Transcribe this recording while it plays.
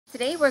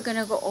Today we're going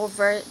to go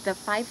over the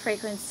five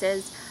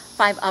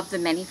of the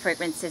many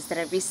fragrances that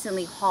I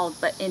recently hauled,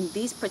 but in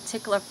these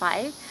particular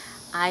five,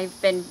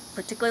 I've been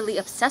particularly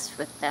obsessed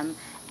with them,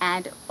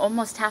 and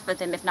almost half of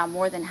them, if not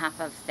more than half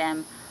of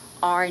them,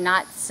 are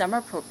not summer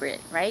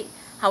appropriate, right?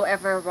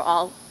 However, we're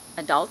all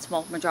adults,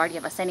 well, majority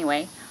of us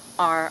anyway,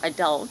 are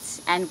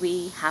adults, and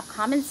we have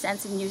common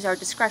sense and use our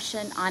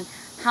discretion on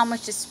how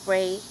much to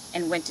spray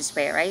and when to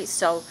spray, right?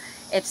 So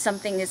if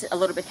something is a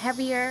little bit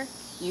heavier,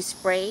 you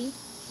spray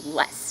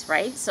less,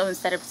 right? So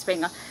instead of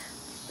spraying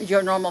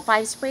your normal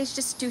 5 sprays,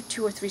 just do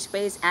 2 or 3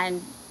 sprays,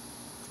 and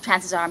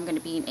chances are I'm going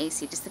to be in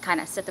AC, just to kind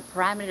of set the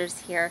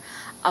parameters here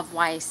of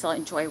why I still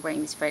enjoy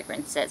wearing these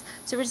fragrances.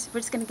 So we're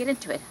just going to get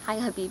into it. Hi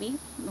Habibi,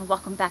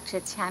 welcome back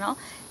to the channel.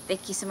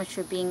 Thank you so much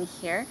for being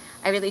here.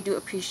 I really do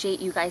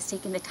appreciate you guys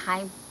taking the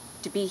time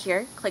to be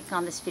here, clicking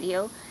on this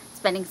video,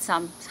 spending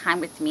some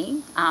time with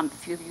me, a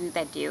few of you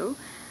that do.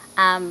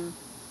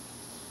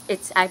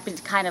 I've been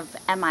kind of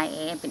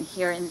MIA, I've been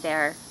here and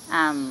there,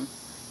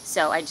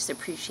 so I just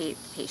appreciate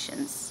the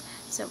patience.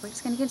 So we're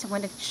just going to get into it.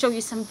 I'm going to show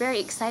you some very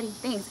exciting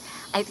things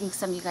I think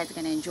some of you guys are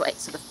going to enjoy.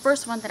 So the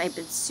first one that I've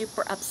been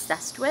super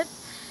obsessed with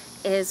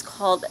is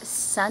called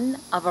Son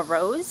of a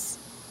Rose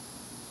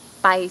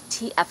by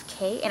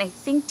TFK, and I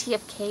think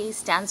TFK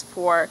stands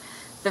for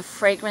the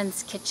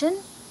Fragrance Kitchen,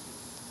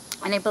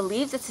 and I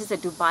believe this is a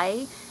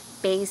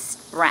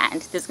Dubai-based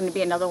brand. There's going to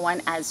be another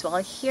one as well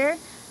here.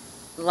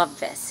 Love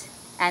this.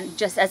 And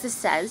just as it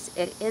says,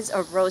 it is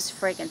a rose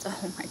fragrance.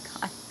 Oh my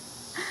god.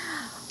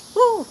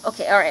 Woo!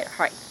 Okay, all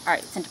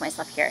right, center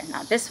myself here.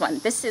 Now this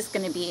is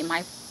going to be, in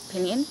my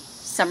opinion,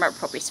 summer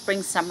appropriate,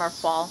 spring, summer,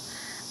 fall.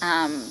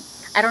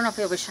 I don't know if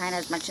it would shine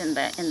as much in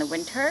the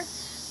winter.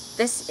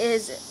 This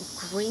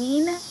is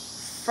green,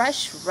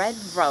 fresh red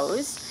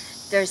rose.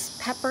 There's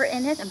pepper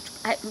in it.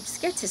 I'm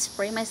scared to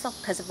spray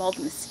myself because of all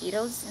the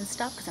mosquitoes and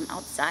stuff, because I'm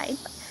outside.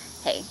 But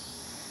hey,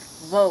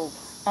 whoa,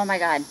 oh my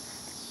god.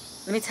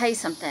 Let me tell you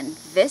something.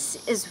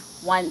 This is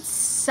one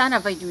son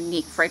of a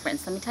unique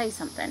fragrance. Let me tell you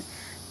something.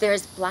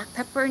 There's black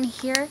pepper in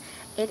here.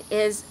 It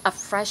is a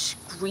fresh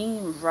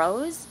green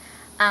rose.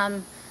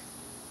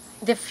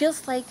 There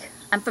feels like,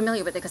 I'm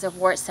familiar with it because I've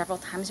worn it several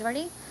times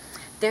already.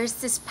 There's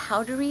this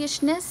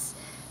powderyishness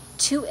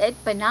to it,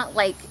 but not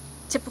like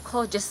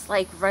typical, just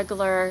like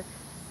regular,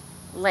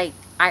 like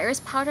iris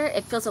powder.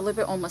 It feels a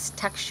little bit almost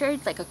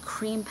textured, like a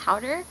cream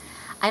powder.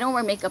 I don't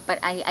wear makeup, but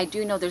I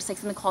do know there's like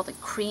something called a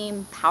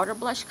cream powder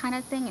blush kind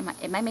of thing.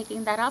 Am I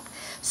making that up?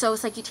 So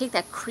it's like you take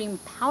that cream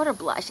powder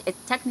blush. It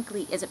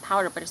technically is a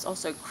powder, but it's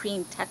also a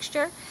cream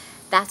texture.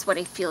 That's what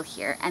I feel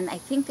here. And I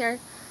think there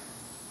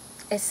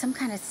is some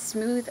kind of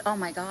smooth, oh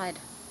my god.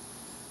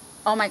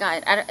 Oh my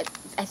god.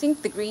 I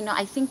think the green note,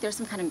 I think there's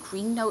some kind of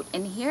green note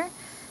in here.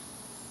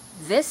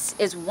 This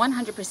is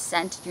 100%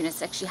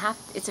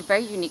 unisex. It's a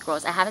very unique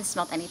rose. I haven't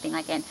smelled anything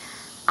like it.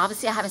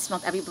 Obviously, I haven't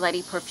smelled every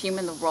bloody perfume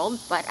in the world,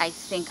 but I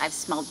think I've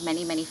smelled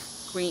many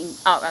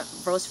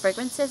rose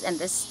fragrances, and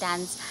this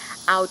stands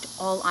out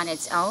all on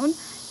its own.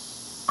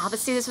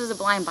 Obviously, this was a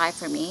blind buy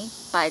for me,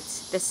 but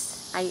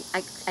this, I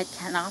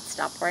cannot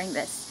stop wearing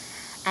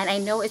this. And I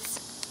know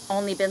it's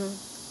only been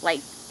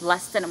like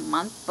less than a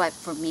month, but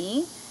for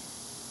me,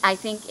 I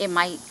think it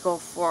might go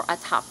for a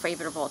top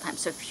favorite of all time.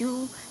 So if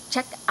you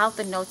check out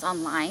the notes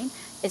online,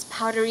 it's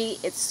powdery,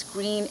 it's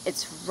green,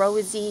 it's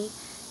rosy.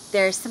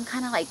 There's some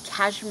kind of like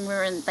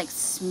cashmere and like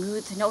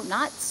smooth note,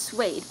 not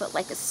suede, but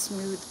like a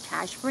smooth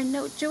cashmere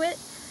note to it.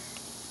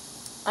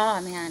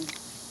 Oh man,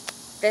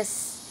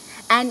 this,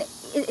 and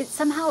it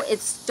somehow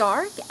it's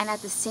dark, and at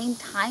the same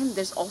time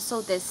there's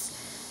also the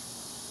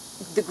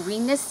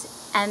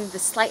greenness and the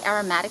slight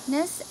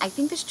aromaticness. I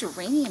think there's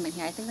geranium in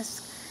here. I think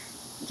that's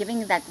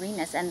giving that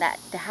greenness, and that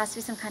there has to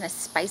be some kind of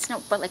spice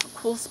note, but like a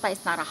cool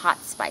spice, not a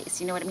hot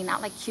spice. You know what I mean?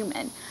 Not like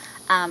cumin.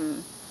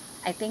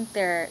 I think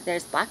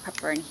there's black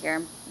pepper in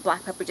here.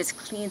 Black pepper just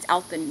cleans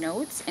out the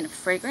notes in a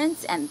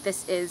fragrance, and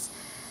this is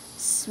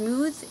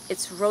smooth,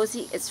 it's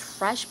rosy, it's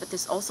fresh, but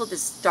there's also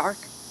this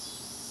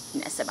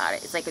darkness about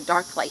it. It's like a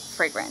dark light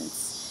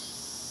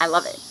fragrance. I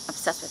love it.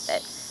 Obsessed with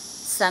it.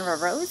 Son of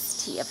a Rose,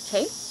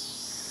 TFK.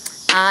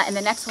 And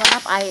the next one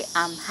up, I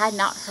had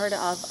not heard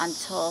of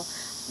until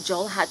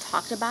Joel had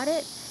talked about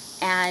it,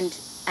 and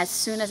as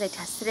soon as I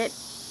tested it,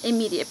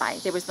 immediate buy.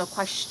 There was no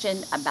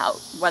question about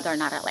whether or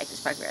not I like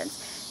this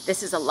fragrance.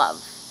 This is a love.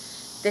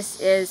 This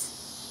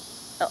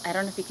is, oh, I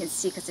don't know if you can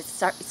see because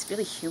it's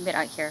really humid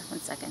out here. One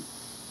second.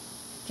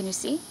 Can you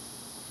see?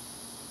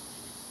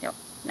 No.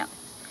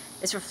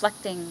 It's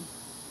reflecting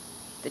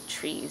the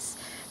trees.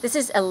 This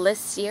is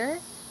Elisire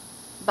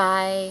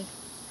by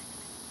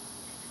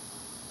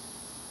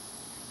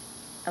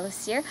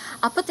Elisire.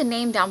 I'll put the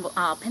name down.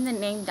 I'll pin the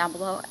name down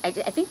below. I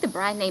think the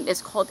brand name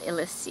is called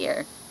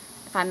Elisire,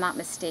 if I'm not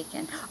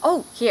mistaken.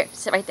 Oh, here,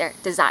 so right there,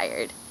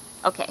 Desired.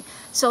 Okay,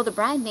 so the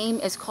brand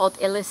name is called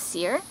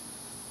Elisire,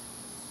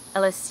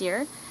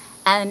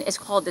 and it's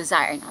called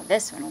Desire. Now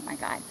this one, oh my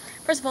god.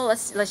 First of all,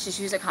 let's just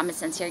use a common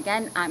sense here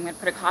again. I'm going to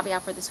put a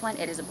caveat for this one.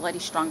 It is a bloody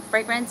strong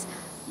fragrance.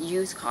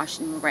 Use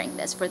caution when wearing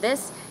this. For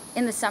this,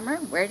 in the summer,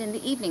 wear it in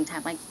the evening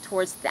time, like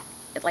towards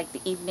the like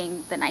the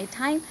evening, the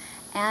nighttime,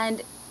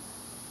 and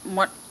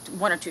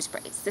one or two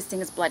sprays. This thing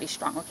is bloody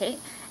strong, okay?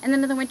 And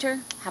then in the winter,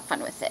 have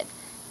fun with it.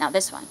 Now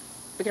this one,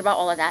 forget about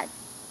all of that.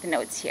 The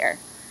notes here.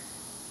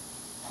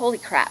 Holy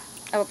crap.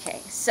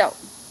 Okay, so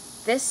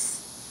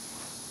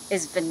this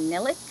is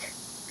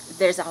vanillic.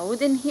 There's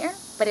oud in here,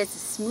 but it's a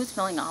smooth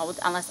smelling oud,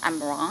 unless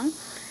I'm wrong.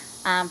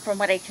 From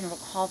what I can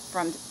recall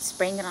from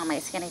spraying it on my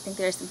skin, I think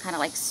there's some kind of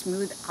like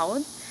smooth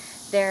oud.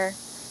 There,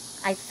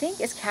 I think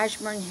it's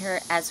cashmere in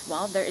here as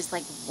well. There is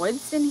like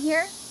woods in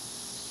here.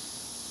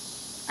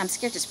 I'm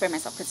scared to spray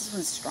myself because this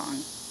one's strong.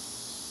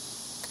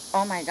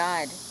 Oh my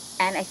god.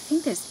 And I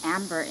think there's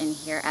amber in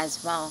here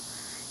as well.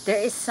 There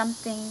is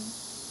something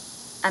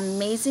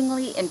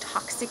amazingly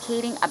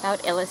intoxicating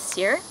about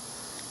Elisire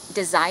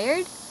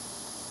Desired.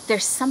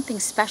 There's something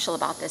special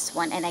about this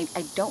one, and I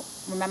don't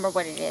remember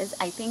what it is.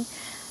 I think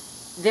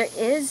there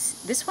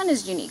is, this one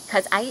is unique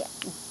because I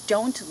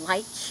don't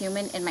like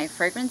cumin in my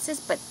fragrances,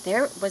 but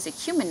there was a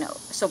cumin note.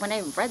 So when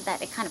I read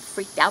that, it kind of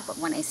freaked out, but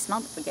when I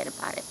smelled it, forget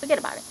about it. Forget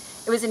about it.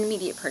 It was an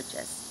immediate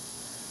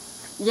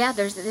purchase. Yeah,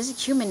 there's a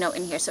cumin note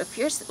in here. So if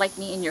you're like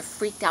me and you're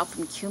freaked out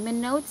from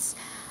cumin notes,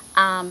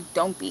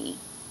 don't be.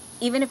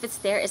 Even if it's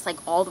there, it's like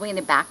all the way in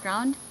the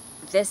background.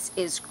 This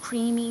is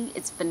creamy,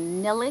 it's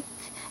vanillic.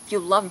 If you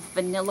love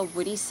vanilla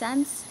woody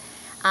scents,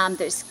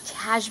 there's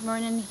cashmere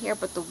in here,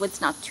 but the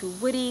wood's not too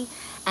woody,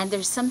 and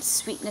there's some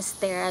sweetness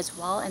there as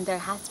well, and there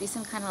has to be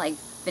some kind of like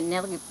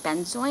vanilla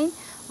benzoin.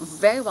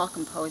 Very well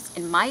composed.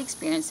 In my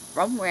experience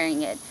from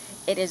wearing it,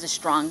 it is a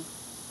strong,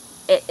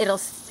 it'll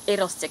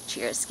stick to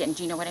your skin.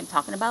 Do you know what I'm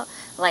talking about?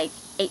 Like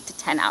 8 to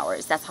 10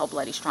 hours. That's how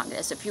bloody strong it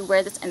is. So if you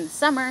wear this in the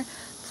summer,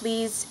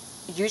 please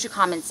use your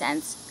common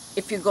sense.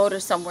 If you go to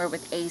somewhere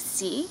with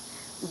AC,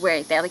 wear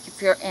it there. Like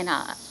if you're in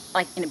a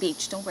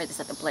beach, don't wear this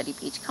at the bloody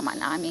beach. Come on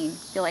now. I mean, I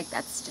feel like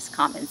that's just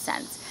common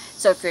sense.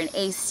 So if you're in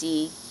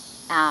AC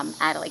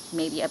at like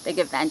maybe a big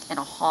event in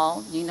a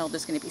hall, you know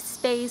there's going to be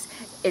space,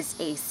 it's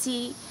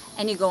AC,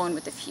 and you go in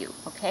with a few,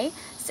 okay?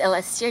 So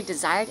Elisire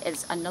Desired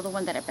is another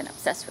one that I've been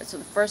obsessed with. So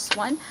the first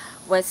one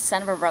was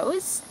Son of a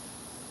Rose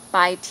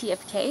by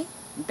TFK.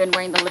 I've been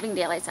wearing the living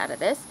daylights out of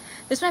this.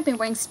 This one I've been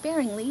wearing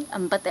sparingly,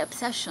 but the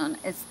obsession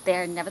is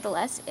there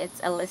nevertheless.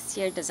 It's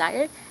Elisire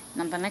Desired.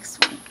 Now the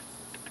next one.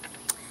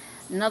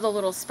 Another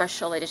little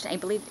special edition. I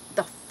believe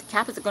the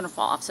cap is going to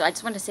fall off, so I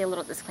just want to say a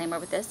little disclaimer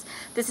with this.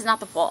 This is not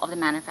the fault of the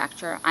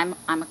manufacturer. I'm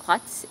a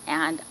klutz,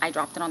 and I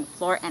dropped it on the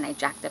floor and I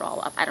jacked it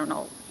all up. I don't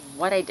know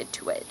what I did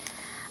to it.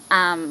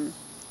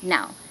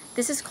 Now,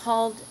 this is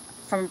called,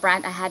 from a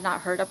brand I had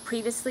not heard of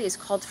previously. It's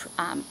called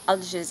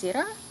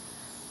Al-Jazeera,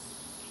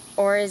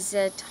 or is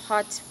it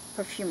Hot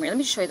Perfumery? Let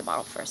me show you the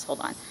bottle first. Hold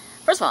on.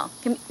 First of all,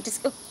 can we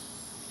just,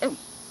 oh,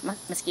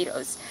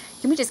 mosquitoes.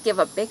 Can we just give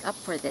a big up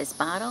for this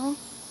bottle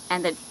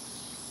and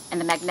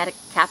the magnetic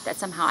cap that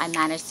somehow I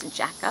managed to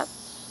jack up?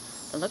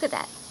 But look at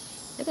that.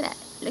 Look at that.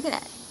 Look at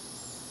that.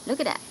 Look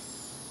at that.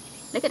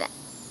 Look at that.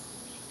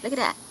 Look at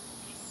that.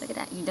 Look at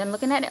that. You done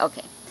looking at it?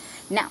 Okay.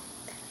 Now,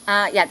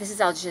 yeah, this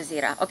is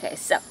Al-Jazeera. Okay,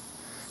 so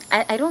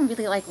I don't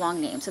really like long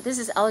names. So this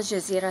is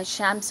Al-Jazeera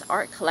Shams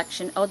Art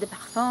Collection Eau de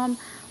Parfum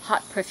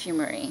Hot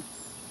Perfumery.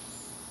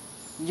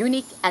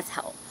 Unique as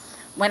hell.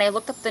 When I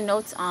looked up the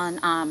notes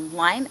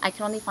online, I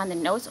could only find the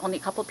notes. Only a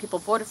couple of people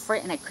voted for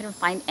it, and I couldn't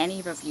find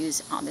any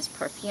reviews on this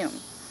perfume.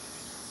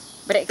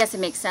 But I guess it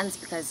makes sense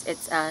because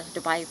it's a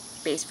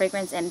Dubai-based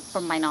fragrance, and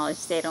from my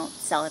knowledge, they don't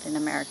sell it in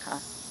America.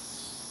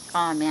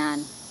 Oh,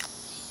 man.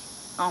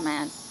 Oh,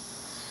 man.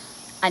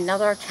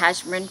 Another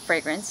cashmere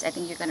fragrance. I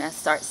think you're going to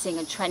start seeing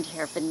a trend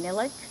here.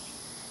 Vanillic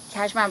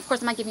cashmere. Of course,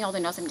 I'm not giving you all the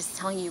notes. I'm just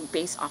telling you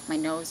based off my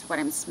nose what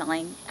I'm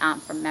smelling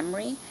from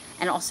memory,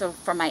 and also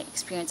from my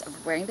experience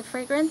of wearing the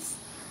fragrance.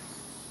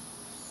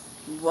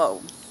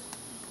 Whoa,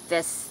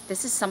 this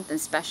is something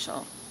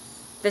special.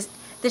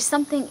 There's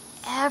something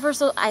ever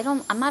so,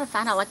 I'm not a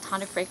fan of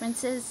electronic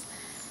fragrances.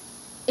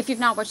 If you've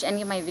not watched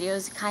any of my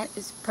videos,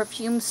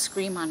 perfumes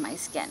scream on my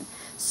skin.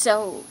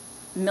 So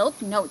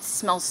milk notes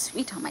smell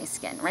sweet on my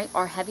skin, right?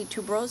 Or heavy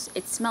tuberose,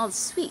 it smells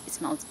sweet, it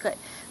smells good.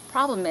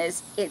 Problem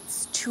is,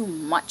 it's too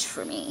much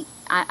for me.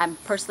 I'm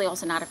personally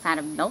also not a fan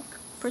of milk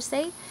per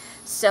se.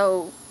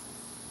 So,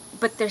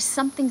 but there's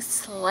something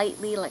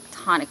slightly like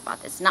tonic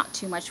about this, not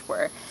too much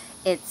where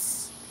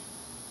it's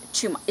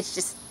too much. It's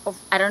just,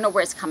 I don't know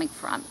where it's coming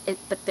from.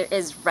 But there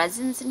is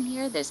resins in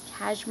here, there's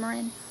cashmere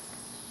in.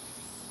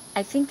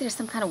 I think there's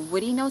some kind of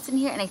woody notes in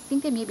here, and I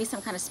think there may be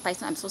some kind of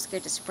spice. I'm so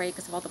scared to spray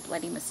because of all the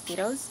bloody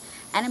mosquitoes.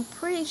 And I'm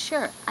pretty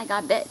sure I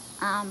got bit.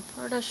 I'm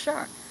pretty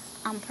sure.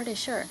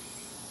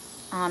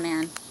 Oh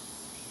man.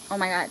 Oh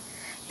my god.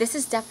 This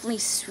is definitely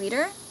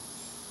sweeter,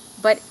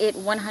 but it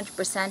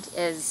 100%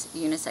 is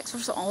unisex.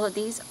 So all of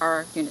these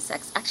are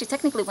unisex. Actually,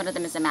 technically one of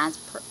them is a man's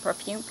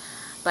perfume,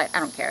 but I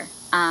don't care.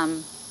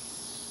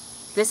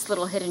 This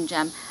little hidden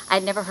gem,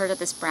 I'd never heard of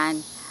this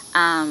brand.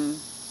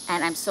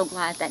 And I'm so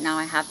glad that now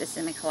I have this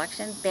in the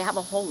collection. They have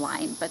a whole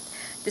line, but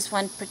this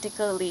one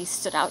particularly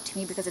stood out to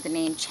me because of the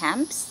name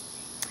Champs.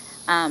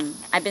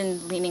 I've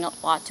been leaning a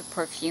lot to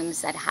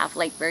perfumes that have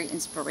like very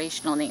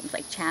inspirational names,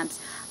 like Champs,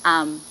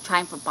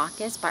 Triumph of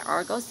Bacchus by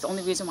Argos. The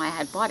only reason why I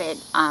had bought it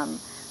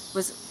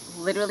was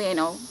literally, I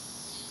know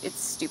it's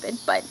stupid,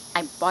 but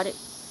I bought it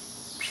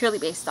purely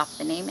based off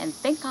the name, and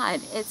thank God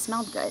it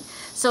smelled good.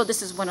 So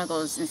this is one of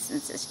those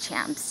instances,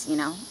 Champs, you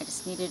know, I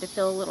just needed to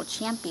feel a little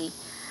champy.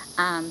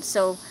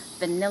 So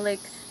vanillic,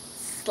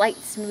 slight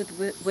smooth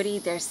woody,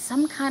 there's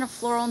some kind of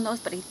floral notes,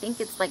 but I think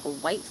it's like a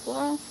white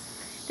floral.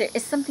 There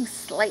is something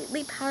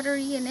slightly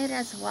powdery in it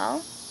as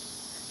well.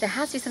 There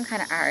has to be some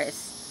kind of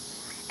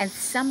iris and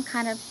some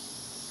kind of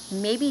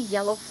maybe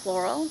yellow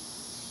floral.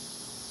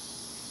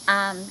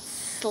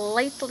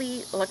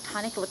 Slightly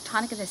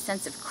lactonic in the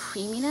sense of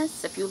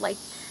creaminess. If you like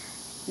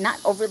not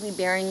overly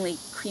bearingly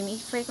creamy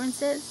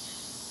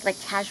fragrances, like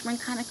cashmere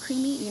kind of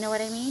creamy, you know what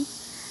I mean?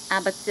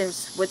 But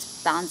there's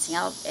what's balancing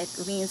out. It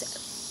means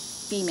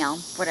female,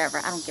 whatever,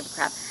 I don't give a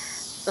crap.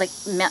 Like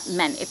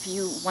men, if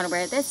you want to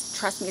wear this,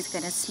 trust me, it's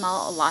going to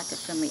smell a lot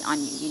differently on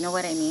you. You know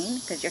what I mean?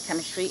 Because your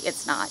chemistry,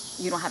 it's not,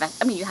 you don't have,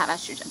 I mean, you have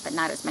estrogen, but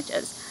not as much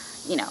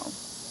as, you know,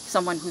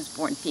 someone who's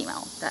born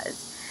female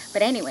does.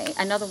 But anyway,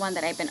 another one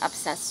that I've been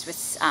obsessed with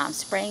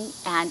spraying,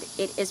 and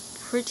it is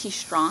pretty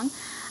strong.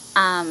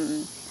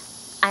 I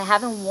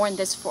haven't worn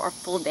this for a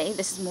full day.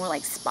 This is more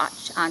like spot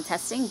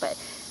testing, but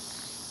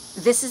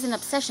this is an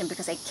obsession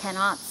because I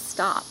cannot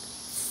stop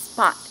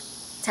spot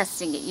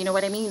testing it. You know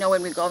what I mean? You know,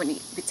 when we go and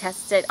we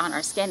test it on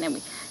our skin and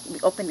we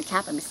open the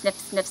cap and we sniff,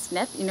 sniff,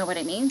 sniff. You know what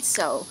I mean?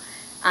 So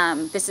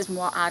this is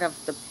more out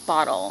of the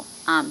bottle,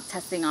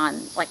 testing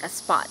on like a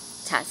spot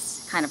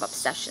test kind of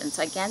obsession.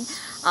 So again,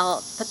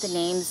 I'll put the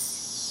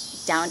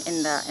names down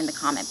in the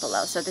comment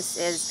below. So this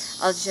is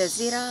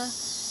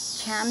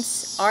Al-Jazeera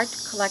Champs Art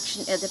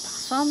Collection Eau de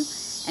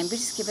Parfum, and we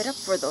just give it up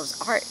for those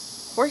art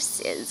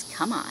horses.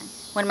 Come on.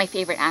 One of my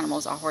favorite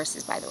animals are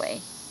horses, by the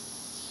way.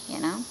 You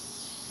know?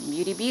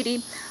 Beauty,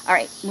 beauty. All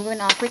right, moving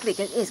on quickly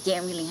because it's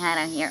getting really hot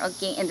out here.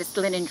 Okay, and this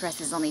linen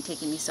dress is only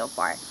taking me so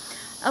far.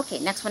 Okay,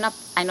 next one up.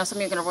 I know some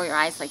of you are going to roll your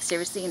eyes like,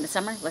 seriously, in the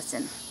summer?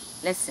 Listen,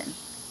 listen.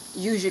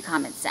 Use your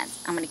common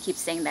sense. I'm going to keep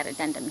saying that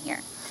addendum here.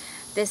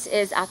 This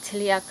is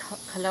Atelier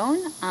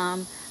Cologne,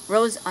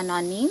 Rose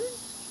Anonyme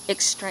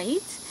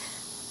Extrait.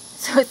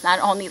 So it's not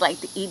only like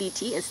the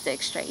EDT, it's the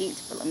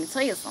extrait. But let me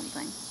tell you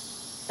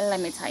something. Let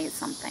me tell you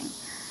something.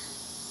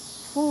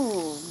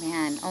 Ooh,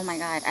 man. Oh my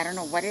God. I don't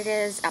know what it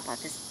is about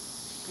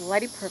this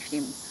bloody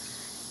perfume.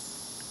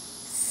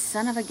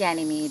 Son of a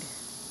Ganymede.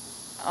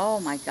 Oh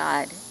my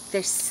God.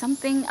 There's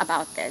something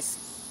about this.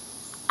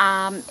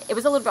 It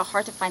was a little bit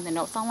hard to find the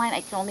notes online.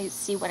 I can only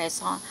see what I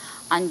saw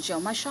on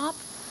Joma Shop.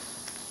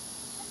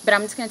 But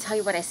I'm just going to tell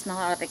you what I smell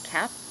out of the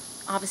cap.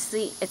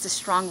 Obviously, it's a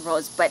strong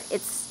rose, but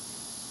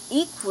it's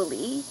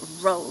equally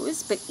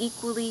rose, but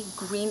equally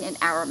green and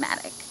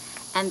aromatic.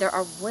 And there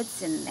are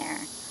woods in there.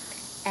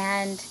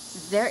 And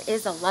there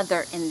is a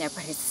leather in there,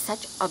 but it's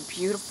such a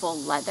beautiful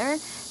leather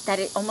that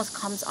it almost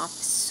comes off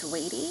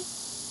suede-y.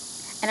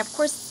 And of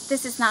course,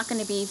 this is not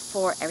going to be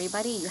for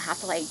everybody. You have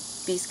to like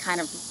these kind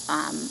of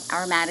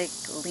aromatic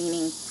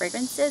leaning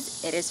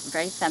fragrances. It is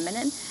very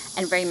feminine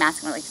and very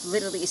masculine, like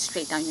literally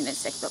straight down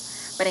unisex.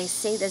 But I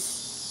say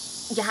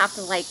this, you have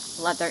to like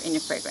leather in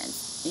your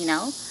fragrance, you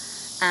know?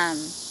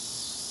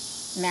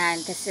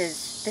 Man, this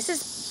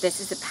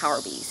is a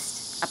power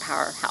beast, a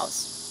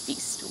powerhouse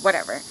beast,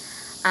 whatever.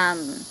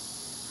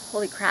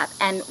 Holy crap.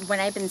 And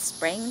when I've been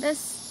spraying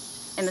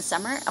this in the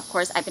summer, of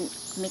course, I've been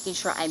making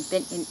sure I've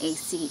been in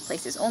AC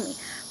places only.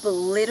 But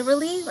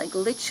literally, like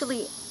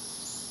literally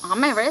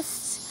on my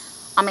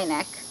wrists, on my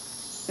neck,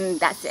 and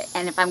that's it.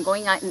 And if I'm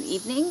going out in the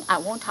evening, I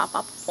won't top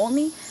up.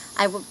 Only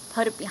I will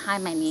put it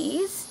behind my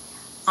knees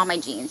on my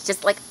jeans.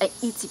 Just like a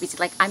itsy bitsy.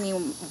 Like, I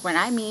mean, when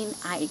I mean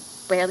I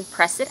barely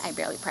press it, I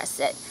barely press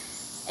it.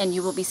 And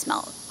you will be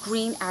smelled.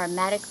 Green,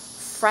 aromatic,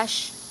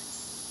 fresh,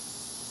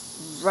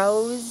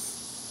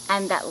 rose,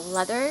 and that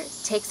leather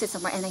takes it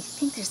somewhere. And I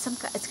think there's some,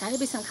 it's got to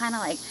be some kind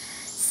of like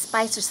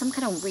spice or some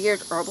kind of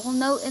weird herbal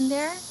note in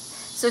there.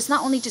 So it's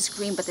not only just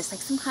green, but there's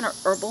like some kind of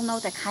herbal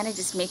note that kind of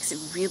just makes it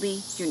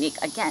really unique.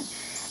 Again,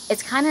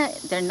 it's kind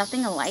of, they're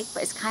nothing alike,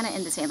 but it's kind of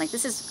in the same. Like,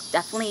 this is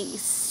definitely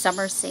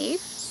summer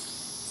safe,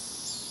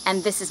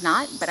 and this is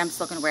not, but I'm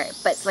still going to wear it.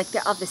 But it's like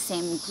they're of the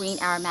same green,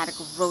 aromatic,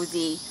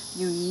 rosy,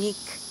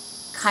 unique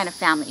kind of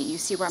family. You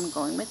see where I'm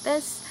going with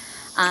this?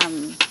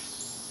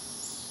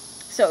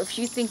 So if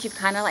you think you've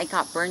kind of like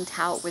got burnt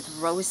out with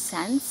rose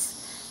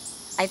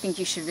scents, I think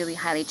you should really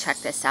highly check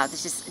this out.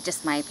 This is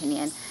just my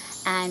opinion.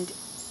 And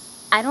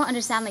I don't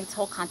understand like this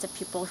whole concept,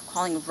 people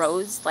calling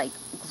rose like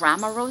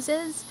grandma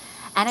roses.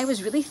 And I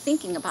was really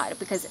thinking about it,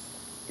 because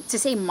to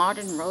say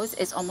modern rose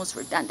is almost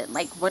redundant.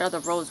 Like, what other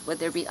rose would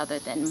there be other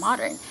than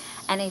modern?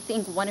 And I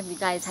think one of you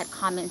guys had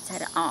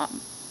commented on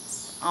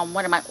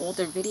one of my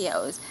older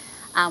videos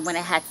when I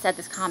had said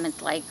this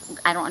comment, like,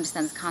 I don't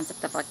understand this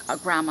concept of like a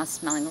grandma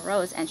smelling a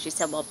rose. And she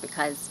said, well,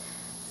 because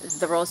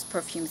the rose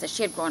perfumes that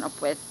she had grown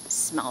up with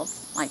smelled,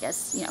 I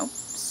guess, you know,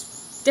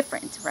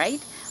 different,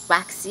 right?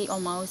 Waxy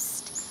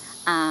almost.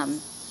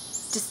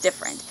 just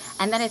different.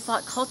 And then I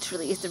thought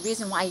culturally is the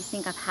reason why I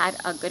think I've had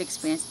a good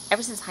experience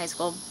ever since high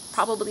school,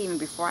 probably even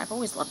before. I've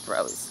always loved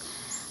rose.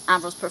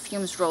 Rose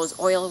perfumes, rose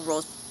oil,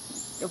 rose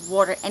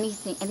water,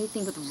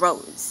 anything with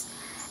rose.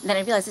 And then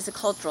I realized it's a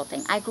cultural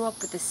thing. I grew up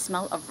with the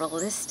smell of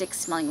realistic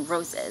smelling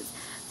roses.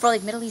 For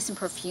like Middle Eastern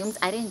perfumes,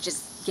 I didn't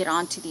just get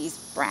onto these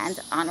brands.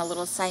 On a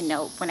little side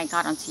note, when I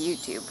got onto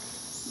YouTube,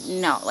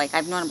 no, like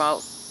I've known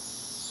about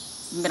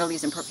Middle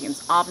Eastern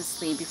perfumes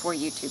obviously before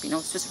YouTube. You know,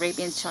 Swiss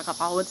Arabians,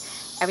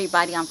 Shakafawud,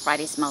 everybody on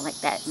Friday smelled like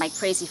that. My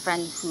crazy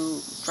friend who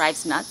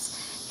drives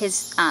nuts, his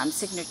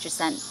signature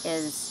scent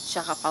is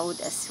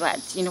Shakafawud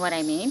Aswad. You know what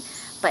I mean?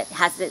 But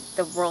has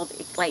the world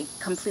like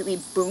completely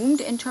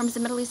boomed in terms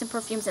of Middle Eastern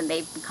perfumes and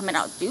they've been coming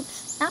out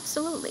dupes?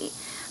 Absolutely.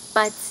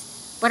 But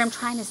what I'm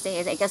trying to say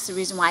is, I guess the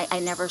reason why I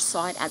never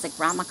saw it as a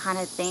grandma kind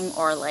of thing,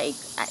 or like,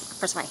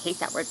 first of all, I hate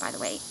that word, by the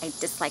way. I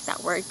dislike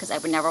that word because I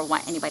would never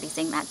want anybody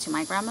saying that to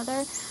my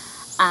grandmother.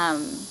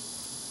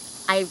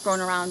 I've grown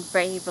around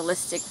very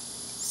realistic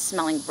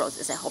smelling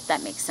roses. I hope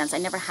that makes sense. I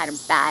never had a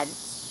bad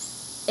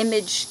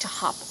image to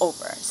hop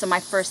over. So my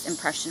first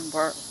impression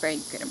were very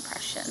good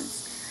impressions.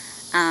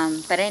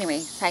 But anyway,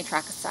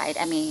 sidetrack aside,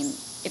 I mean,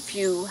 if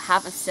you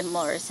have a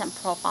similar scent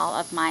profile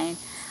of mine,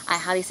 I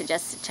highly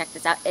suggest to check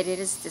this out. It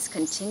is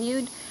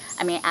discontinued.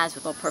 I mean, as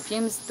with all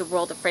perfumes, the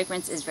world of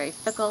fragrance is very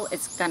fickle.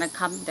 It's gonna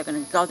come, they're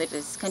gonna go, they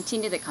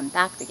discontinue, they come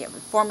back, they get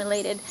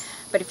reformulated.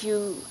 But if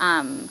you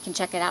can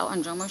check it out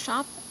on Jomo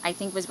Shop, I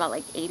think it was about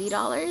like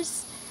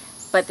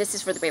 $80. But this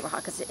is for the Baby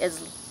Hawk because it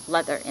is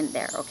leather in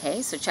there,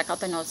 okay? So check out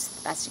the notes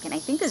the best you can. I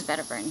think there's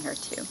vetiver in here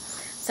too.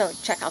 So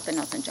check out the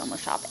notes on Jomo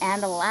Shop.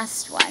 And the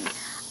last one,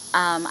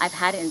 I've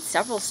had it in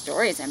several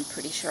stories, I'm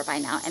pretty sure by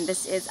now. And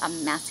this is a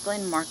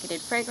masculine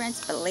marketed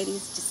fragrance. But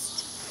ladies,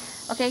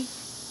 just, okay?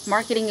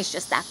 Marketing is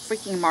just that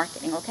freaking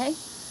marketing, okay?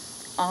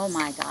 Oh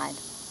my God.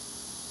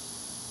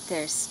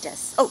 There's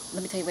just, oh,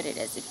 let me tell you what it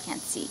is if you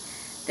can't see.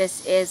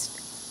 This is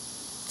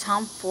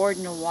Tom Ford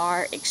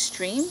Noir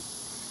Extreme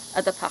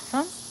de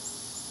Parfum.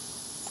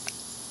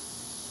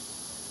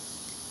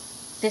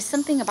 There's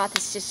something about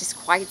this just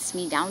quiets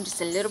me down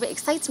just a little bit,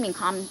 excites me and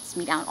calms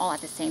me down all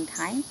at the same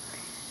time.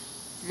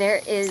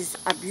 There is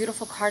a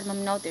beautiful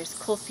cardamom note. There's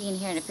kulfi in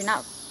here, and if you're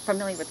not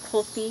familiar with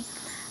kulfi,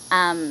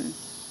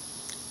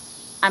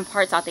 I'm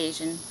part South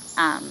Asian,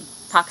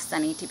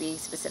 Pakistani to be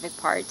specific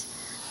part.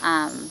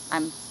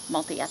 I'm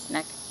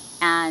multi-ethnic,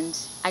 and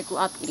I grew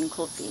up eating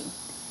kulfi.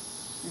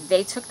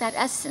 They took that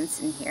essence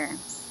in here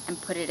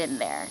and put it in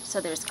there. So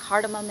there's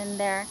cardamom in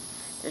there,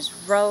 there's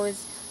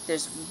rose,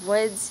 there's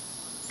woods,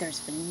 there's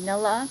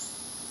vanilla.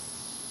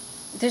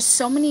 There's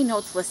so many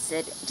notes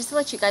listed. Just to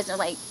let you guys know,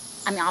 like,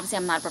 I mean, obviously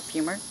I'm not a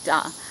perfumer,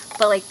 duh.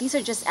 But like, these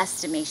are just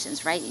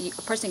estimations, right?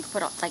 A person could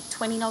put up like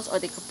 20 notes, or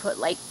they could put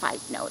like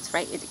 5 notes,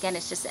 right? Again,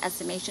 it's just an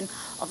estimation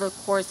of the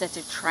cores that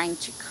they're trying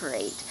to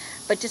create.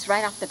 But just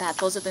right off the bat,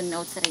 those are the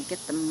notes that I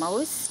get the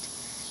most.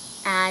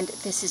 And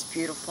this is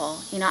beautiful.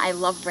 You know, I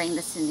love wearing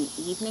this in the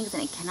evenings,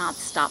 and I cannot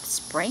stop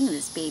spraying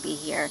this baby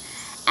here.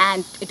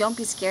 And don't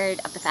be scared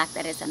of the fact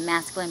that it's a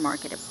masculine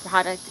marketed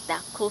product.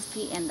 That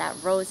kulfi and that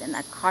rose and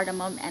that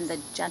cardamom and the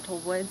gentle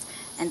woods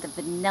and the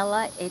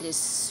vanilla, it is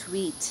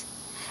sweet.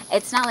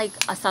 It's not like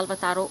a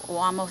Salvatore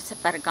Uomo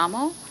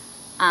Bergamo,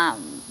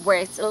 where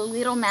it's a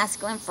little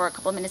masculine for a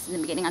couple of minutes in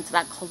the beginning until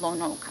that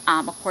cologne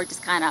accord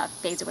just kind of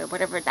fades away,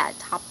 whatever that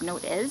top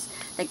note is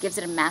that gives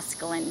it a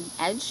masculine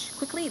edge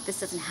quickly. This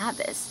doesn't have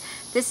this.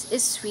 This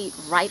is sweet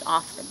right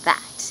off the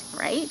bat,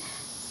 right?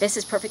 This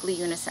is perfectly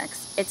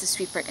unisex. It's a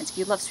sweet fragrance. If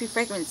you love sweet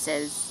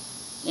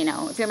fragrances, you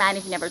know, if you're a man,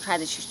 if you never tried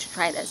this, you should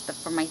try this. But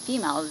for my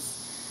females,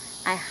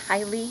 I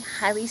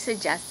highly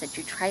suggest that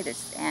you try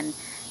this. And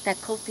that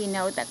kulfi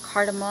note, that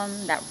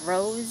cardamom, that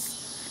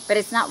rose, but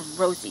it's not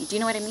rosy. Do you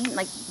know what I mean?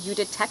 Like, you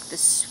detect the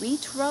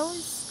sweet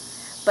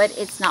rose, but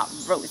it's not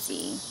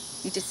rosy.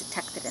 You just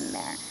detect it in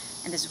there.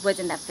 And this wood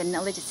and that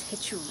vanilla just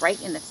hits you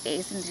right in the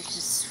face, and there's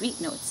just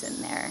sweet notes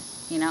in there,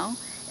 you know,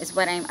 is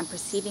what I'm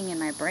perceiving in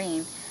my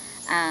brain.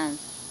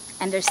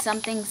 And there's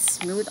something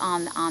smooth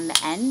on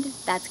the end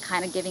that's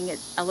kind of giving it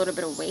a little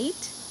bit of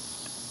weight.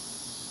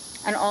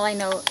 And all I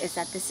know is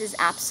that this is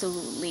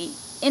absolutely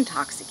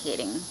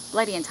intoxicating,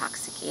 bloody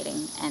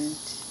intoxicating, and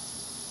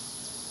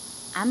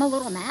I'm a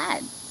little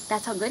mad.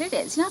 That's how good it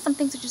is. You know, some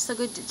things are just so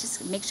good, it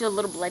just makes you a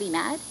little bloody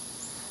mad.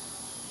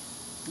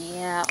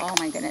 Yeah, oh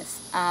my goodness.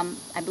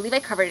 I believe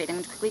I covered it. I'm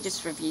going to quickly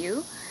just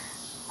review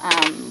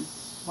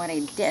what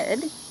I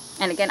did.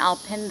 And again, I'll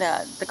pin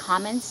the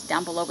comments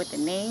down below with the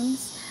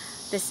names.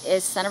 This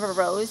is Son of a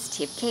Rose,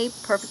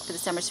 TFK, perfect for the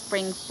summer,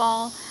 spring,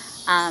 fall,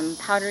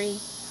 powdery,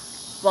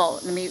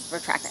 well, let me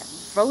retract that,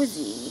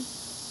 rosy,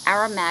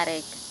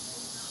 aromatic,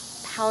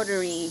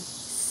 powdery,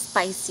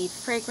 spicy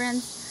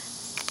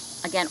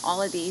fragrance. Again,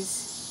 all of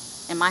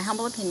these, in my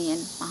humble opinion,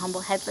 my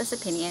humble headless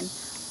opinion,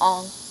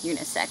 all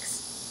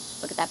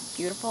unisex. Look at that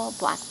beautiful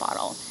black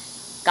bottle.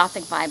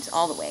 Gothic vibes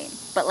all the way,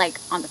 but like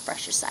on the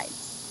fresher side.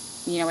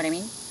 You know what I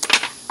mean?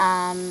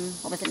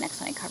 What was the next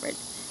one I covered?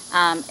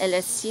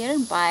 Elisire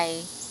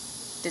by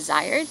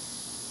Desired.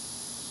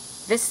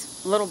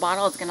 this little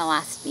bottle is gonna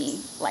last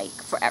me like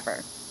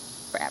forever.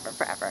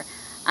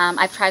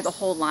 I've tried the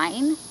whole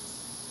line,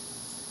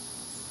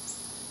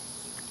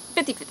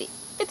 50-50,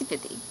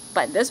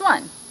 but this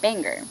one,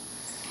 banger.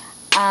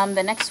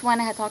 The next one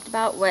I had talked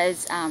about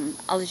was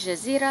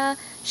Al-Jazeera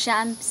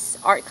Shams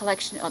Art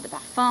Collection Eau de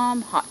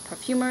Parfum, Hot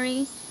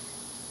Perfumery.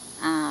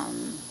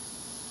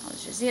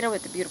 Al-Jazeera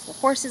with the beautiful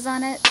horses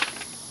on it.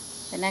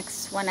 The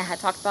next one I had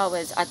talked about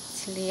was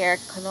Atelier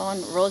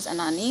Cologne Rose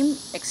Anonyme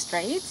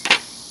Extrait.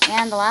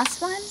 And the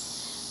last one,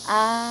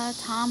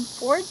 Tom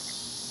Ford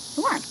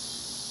Noir.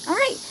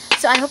 Alright,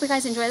 so I hope you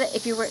guys enjoyed it.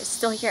 If you were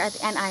still here at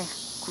the end, I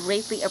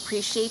greatly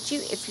appreciate you.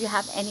 If you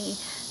have any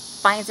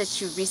finds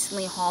that you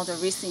recently hauled or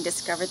recently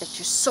discovered that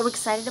you're so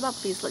excited about,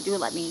 please do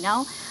let me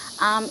know.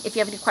 If you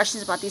have any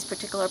questions about these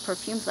particular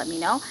perfumes, let me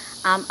know.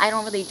 I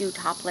don't really do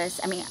top lists.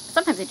 I mean,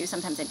 sometimes I do,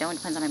 sometimes I don't. It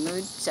depends on my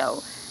mood.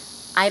 So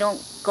I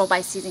don't go by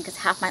season because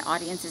half my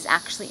audience is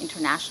actually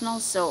international.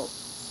 So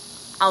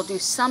I'll do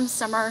some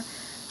summer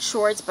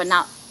shorts, but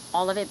not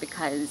all of it,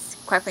 because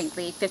quite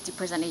frankly,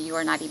 50% of you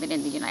are not even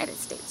in the United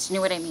States. You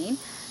know what I mean?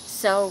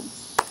 So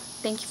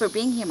thank you for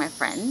being here, my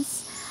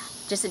friends.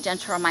 Just a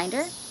gentle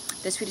reminder,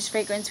 the sweetest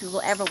fragrance we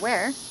will ever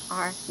wear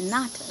are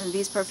not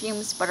these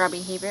perfumes, but our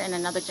behavior. And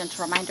another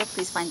gentle reminder,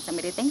 please find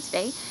somebody to thank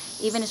today,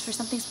 even if it's for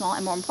something small.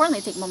 And more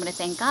importantly, take a moment to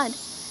thank God,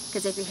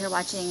 because if you're here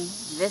watching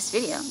this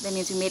video, that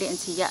means we made it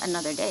into yet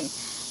another day.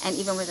 And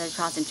even with our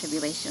trials and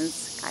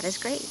tribulations, God is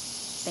great.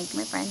 Thank you,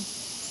 my friend.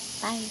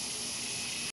 Bye.